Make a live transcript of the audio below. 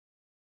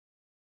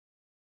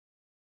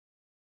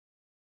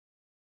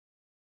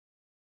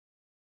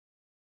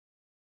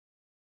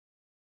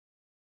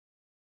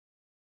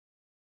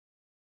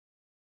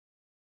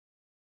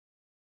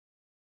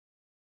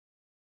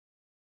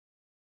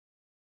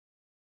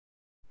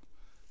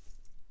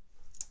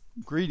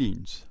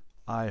Greetings.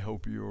 I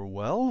hope you are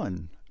well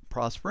and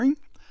prospering.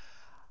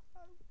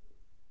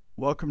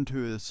 Welcome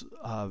to this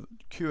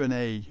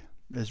Q&A.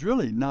 It's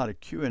really not a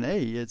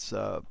Q&A. It's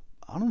I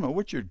don't know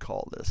what you'd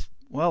call this.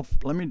 Well,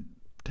 let me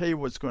tell you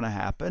what's going to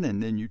happen,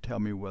 and then you tell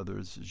me whether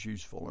this is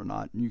useful or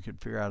not, and you can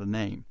figure out a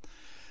name.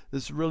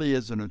 This really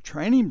isn't a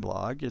training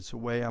blog. It's a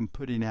way I'm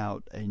putting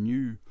out a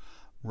new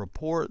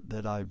report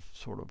that I've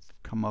sort of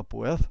come up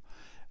with.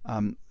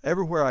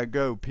 Everywhere I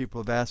go,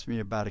 people have asked me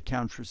about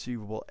accounts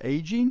receivable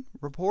aging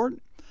report.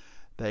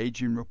 The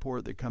aging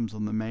report that comes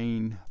on the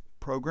main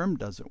program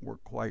doesn't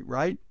work quite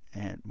right,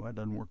 and well, it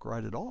doesn't work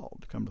right at all,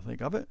 to come to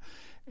think of it.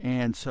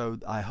 And so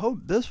I hope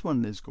this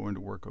one is going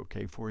to work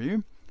okay for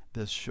you.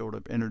 This sort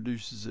of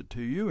introduces it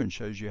to you and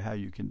shows you how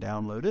you can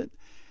download it.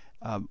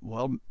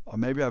 Well,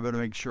 maybe I better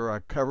make sure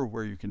I cover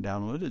where you can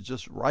download it.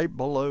 Just right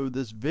below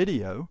this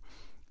video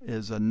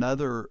is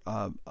another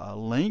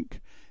link.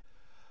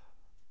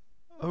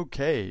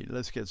 Okay,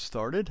 let's get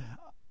started.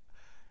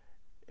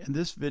 In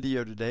this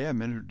video today,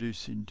 I'm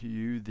introducing to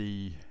you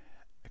the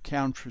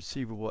accounts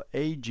receivable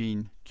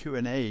aging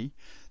Q&A.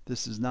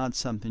 This is not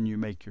something you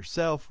make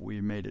yourself.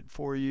 We made it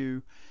for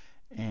you,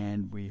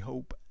 and we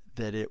hope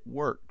that it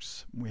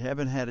works. We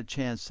haven't had a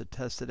chance to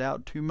test it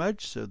out too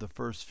much, so the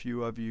first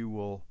few of you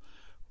will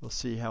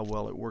see how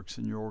well it works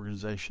in your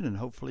organization, and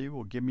hopefully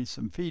will give me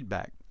some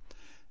feedback.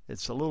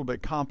 It's a little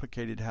bit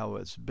complicated how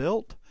it's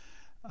built.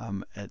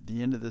 At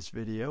the end of this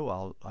video,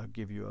 I'll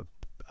give you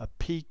a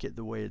peek at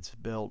the way it's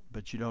built,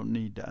 but you don't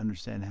need to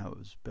understand how it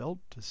was built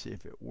to see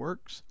if it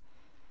works.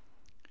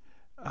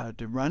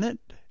 To run it,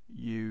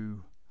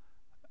 you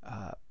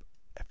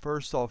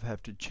first off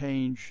have to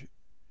change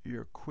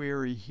your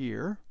query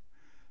here.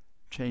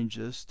 Change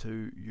this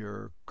to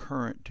your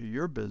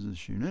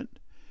business unit,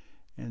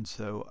 and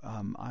so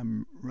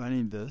I'm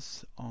running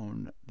this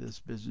on this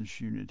business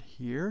unit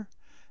here,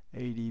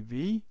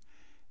 ADV.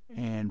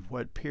 And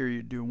what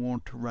period do you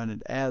want to run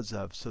it as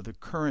of? So the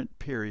current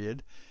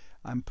period,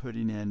 I'm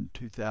putting in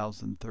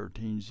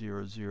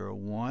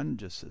 2013-001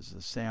 just as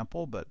a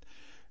sample, but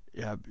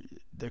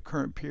the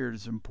current period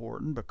is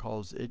important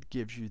because it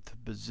gives you the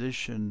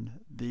position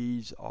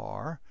these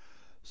are.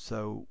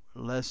 So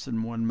less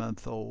than 1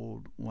 month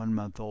old, 1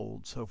 month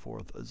old, so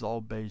forth, is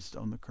all based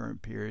on the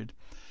current period.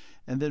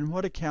 And then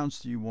what accounts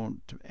do you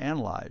want to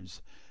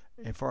analyze?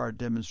 And for our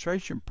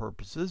demonstration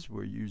purposes,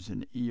 we're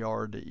using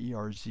ER to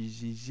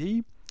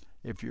ERZZZ.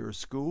 If you're a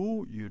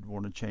school, you'd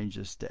want to change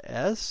this to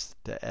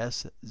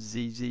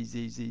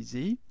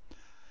SZZZZZ.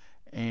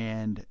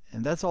 And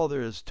that's all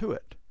there is to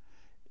it.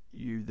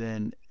 You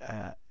then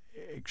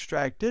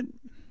extract it.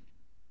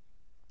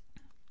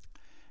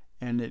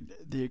 And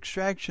the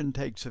extraction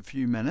takes a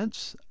few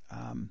minutes.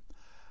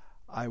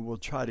 I will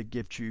try to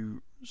get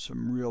you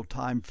some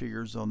real-time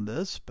figures on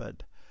this,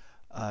 but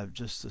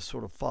just to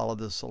sort of follow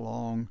this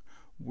along,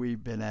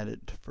 we've been at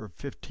it for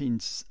 15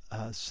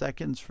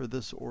 seconds for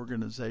this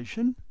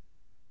organization.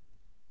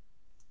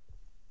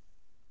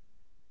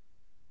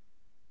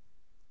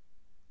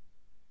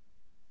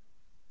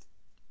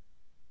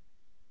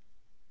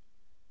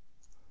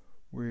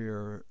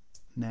 We're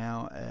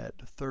now at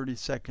 30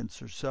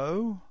 seconds or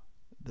so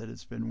that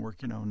it's been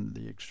working on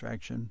the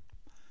extraction.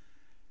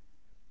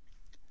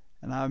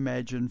 And I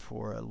imagine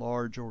for a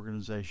large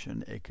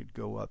organization it could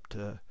go up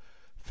to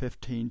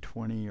 15,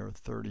 20, or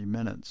 30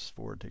 minutes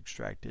for it to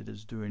extract. It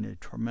is doing a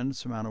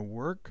tremendous amount of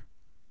work.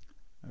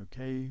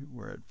 Okay,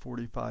 we're at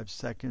 45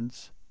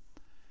 seconds.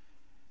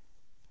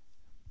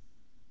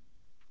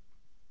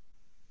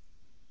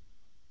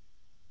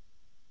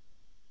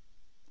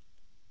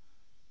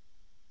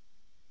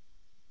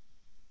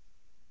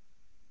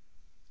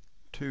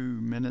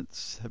 Two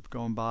minutes have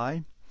gone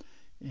by.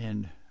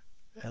 In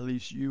at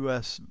least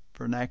U.S.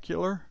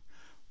 vernacular,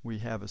 we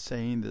have a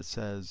saying that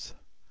says,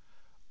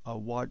 "A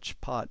watch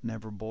pot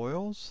never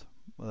boils."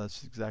 Well,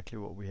 that's exactly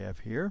what we have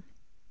here.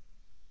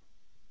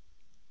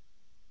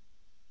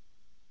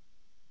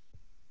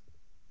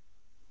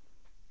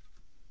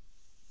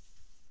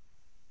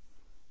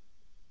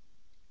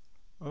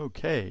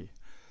 Okay,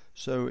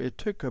 so it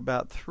took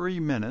about 3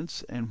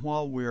 minutes, and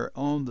while we're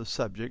on the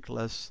subject,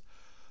 let's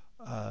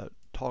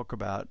talk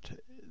about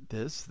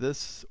this.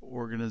 This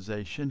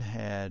organization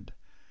had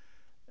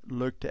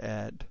looked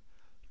at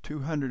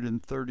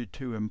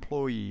 232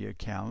 employee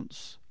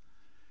accounts,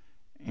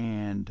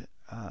 and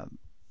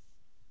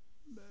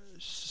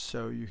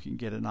so you can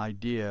get an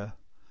idea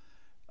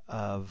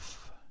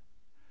of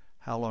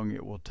how long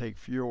it will take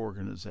for your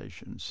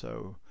organization.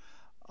 So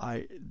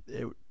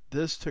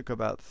this took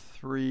about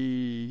 4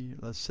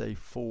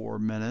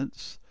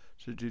 minutes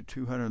to do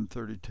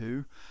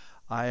 232.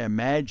 I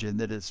imagine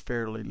that it's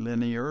fairly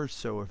linear,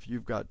 so if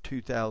you've got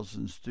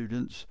 2,000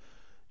 students,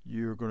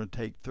 you're going to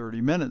take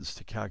 30 minutes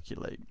to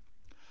calculate.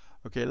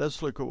 Okay,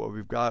 let's look at what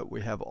we've got.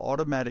 We have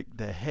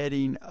the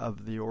heading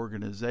of the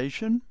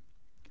organization.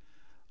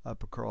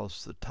 Up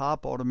across the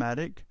top,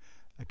 automatic,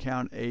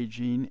 account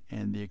aging,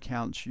 and the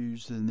accounts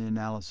used in the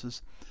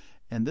analysis.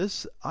 And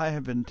this, I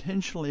have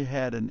intentionally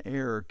had an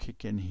error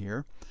kick in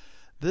here.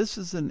 This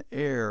is an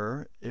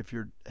error if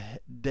your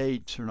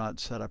dates are not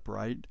set up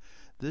right.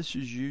 This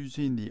is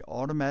using the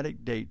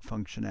automatic date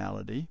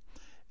functionality.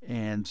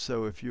 And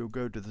so if you'll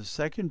go to the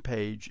second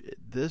page,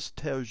 this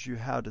tells you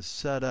how to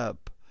set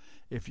up.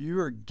 If you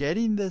are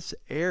getting this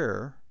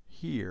error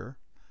here,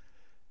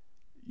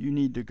 you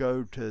need to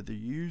go to the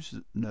use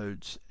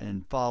notes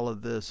and follow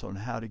this on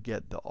how to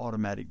get the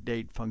automatic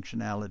date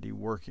functionality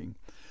working.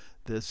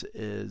 This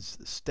is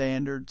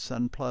standard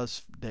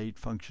SunPlus date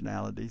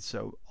functionality,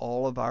 so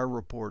all of our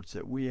reports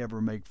that we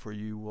ever make for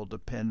you will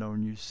depend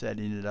on you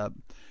setting it up.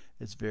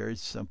 It's very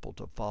simple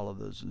to follow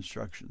those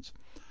instructions.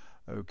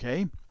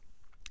 Okay,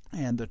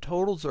 and the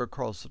totals are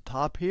across the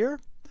top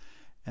here,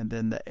 and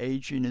then the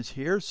aging is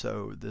here,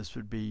 so this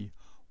would be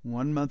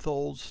 1 month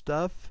old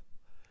stuff,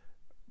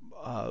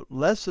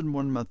 less than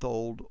 1 month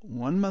old,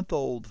 1 month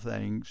old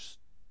things,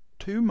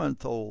 2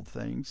 month old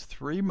things,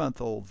 3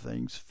 month old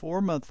things, 4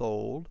 month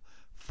old,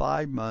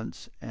 5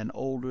 months, and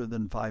older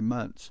than 5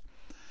 months.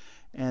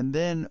 And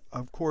then,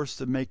 of course,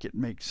 to make it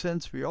make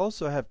sense, we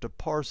also have to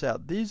parse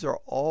out. These are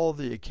all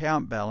the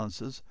account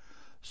balances,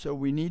 so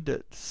we need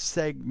to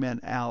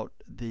segment out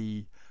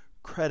the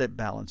credit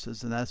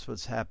balances, and that's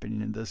what's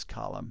happening in this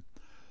column.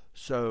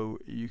 So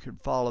you can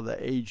follow the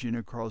aging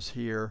across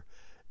here.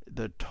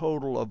 The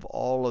total of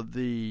all of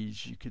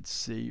these, you could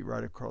see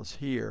right across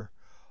here,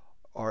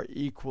 are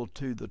equal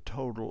to the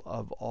total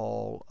of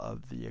all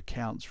of the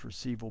accounts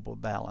receivable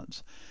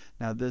balance.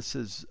 Now this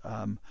is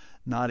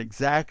not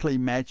exactly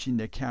matching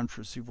the accounts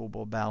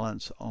receivable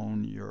balance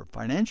on your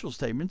financial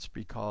statements,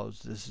 because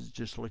this is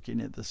just looking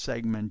at the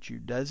segment you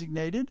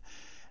designated,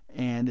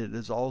 and it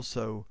is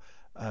also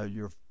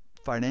your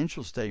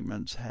financial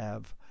statements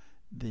have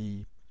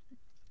the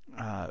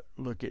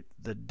look at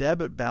the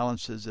debit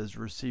balances as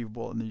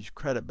receivable and these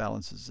credit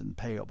balances and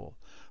payable.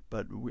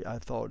 But I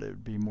thought it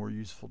would be more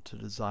useful to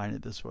design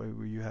it this way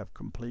where you have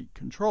complete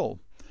control.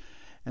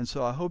 And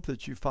so I hope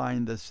that you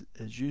find this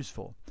as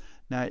useful.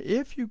 Now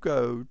if you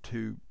go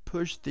to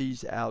push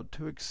these out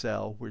to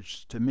Excel,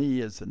 which to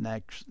me is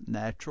a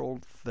natural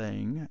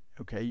thing,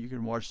 okay, you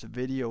can watch the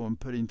video on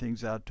putting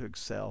things out to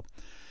Excel.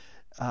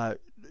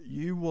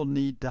 You will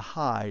need to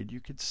hide.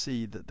 You could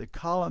see that the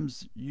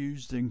columns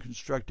used in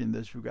constructing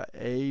this, we've got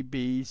A,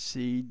 B,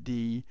 C,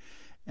 D,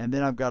 and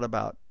then I've got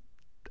about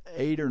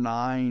 8 or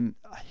 9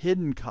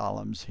 hidden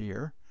columns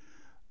here,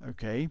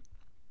 okay,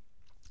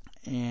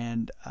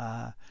 and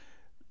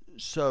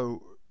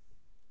so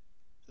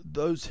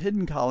those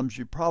hidden columns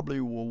you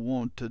probably will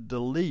want to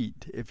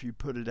delete if you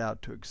put it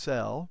out to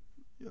Excel.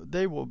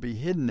 They will be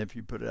hidden if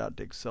you put it out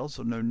to Excel,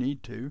 so no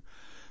need to,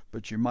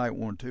 but you might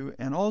want to.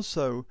 And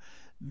also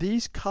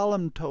these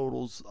column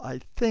totals,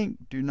 I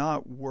think, do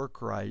not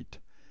work right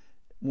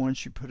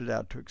once you put it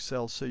out to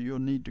Excel, so you'll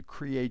need to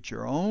create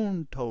your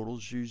own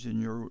totals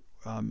using your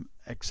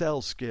Excel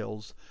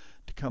skills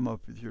to come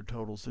up with your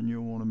totals, and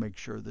you'll want to make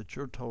sure that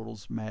your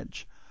totals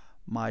match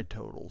my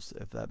totals,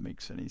 if that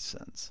makes any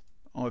sense,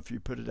 or if you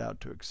put it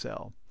out to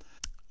Excel.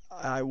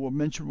 I will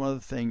mention one other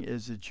thing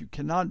is that you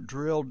cannot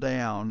drill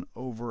down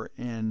over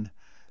in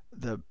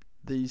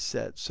these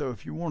sets. So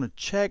if you want to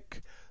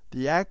check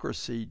the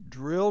accuracy,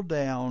 drill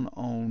down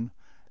on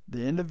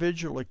the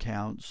individual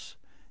accounts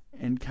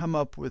and come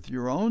up with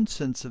your own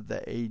sense of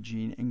the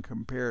aging and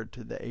compare it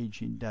to the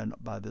aging done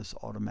by this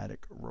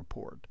automatic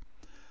report.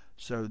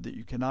 So that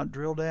you cannot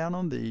drill down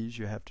on these,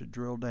 you have to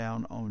drill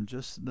down on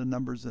just the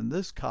numbers in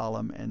this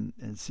column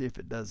and see if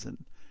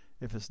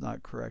it's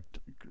not correct,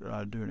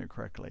 doing it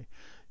correctly.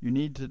 You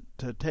need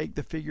to take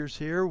the figures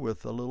here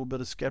with a little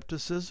bit of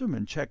skepticism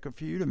and check a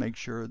few to make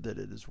sure that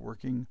it is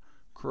working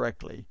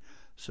correctly.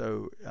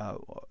 So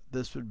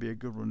this would be a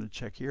good one to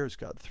check here. It's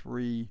got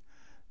 3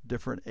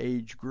 different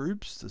age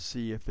groups to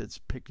see if it's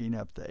picking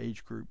up the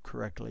age group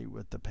correctly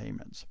with the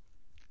payments.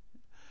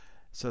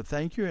 So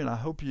thank you, and I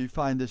hope you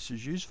find this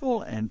is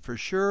useful, and for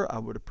sure I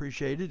would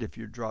appreciate it if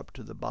you drop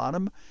to the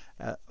bottom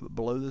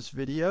below this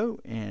video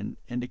and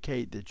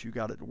indicate that you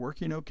got it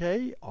working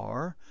okay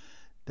or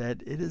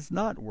that it is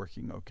not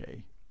working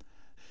okay.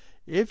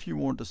 If you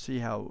want to see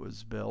how it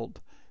was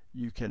built,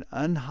 you can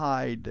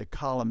unhide the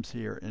columns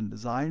here in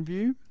Design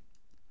View,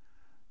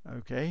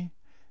 okay,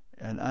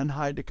 and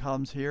unhide the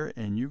columns here,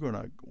 and you're going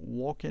to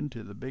walk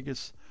into the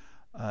biggest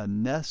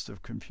nest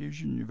of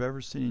confusion you've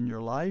ever seen in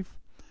your life.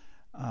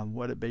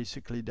 What it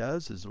basically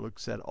does is it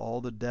looks at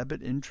all the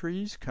debit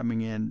entries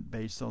coming in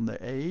based on the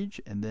age,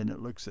 and then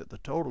it looks at the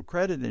total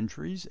credit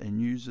entries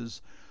and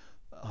uses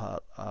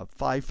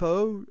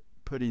FIFO,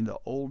 putting the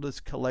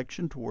oldest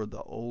collection toward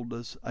the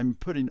oldest, I'm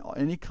putting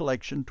any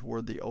collection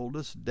toward the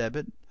oldest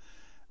debit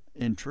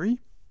entry,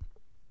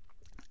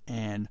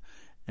 and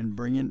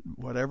bringing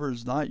whatever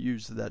is not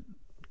used to that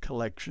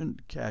collection,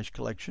 cash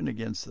collection,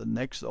 against the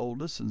next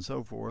oldest and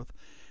so forth.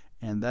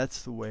 And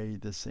that's the way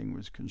this thing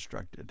was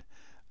constructed.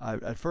 I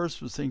at first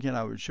was thinking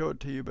I would show it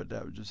to you, but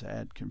that would just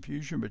add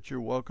confusion. But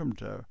you're welcome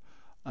to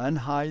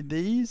unhide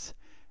these.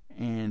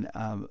 And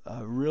a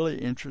really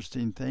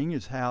interesting thing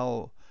is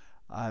how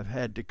I've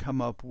had to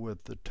come up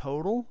with the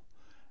total.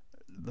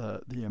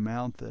 the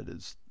amount that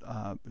is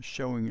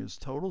showing as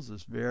totals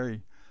is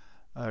very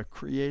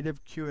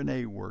creative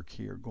Q&A work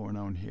here going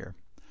on here.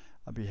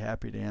 I'll be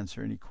happy to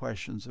answer any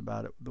questions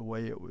about it, the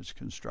way it was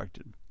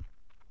constructed.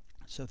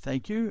 So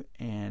thank you,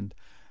 and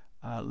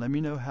let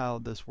me know how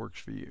this works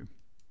for you.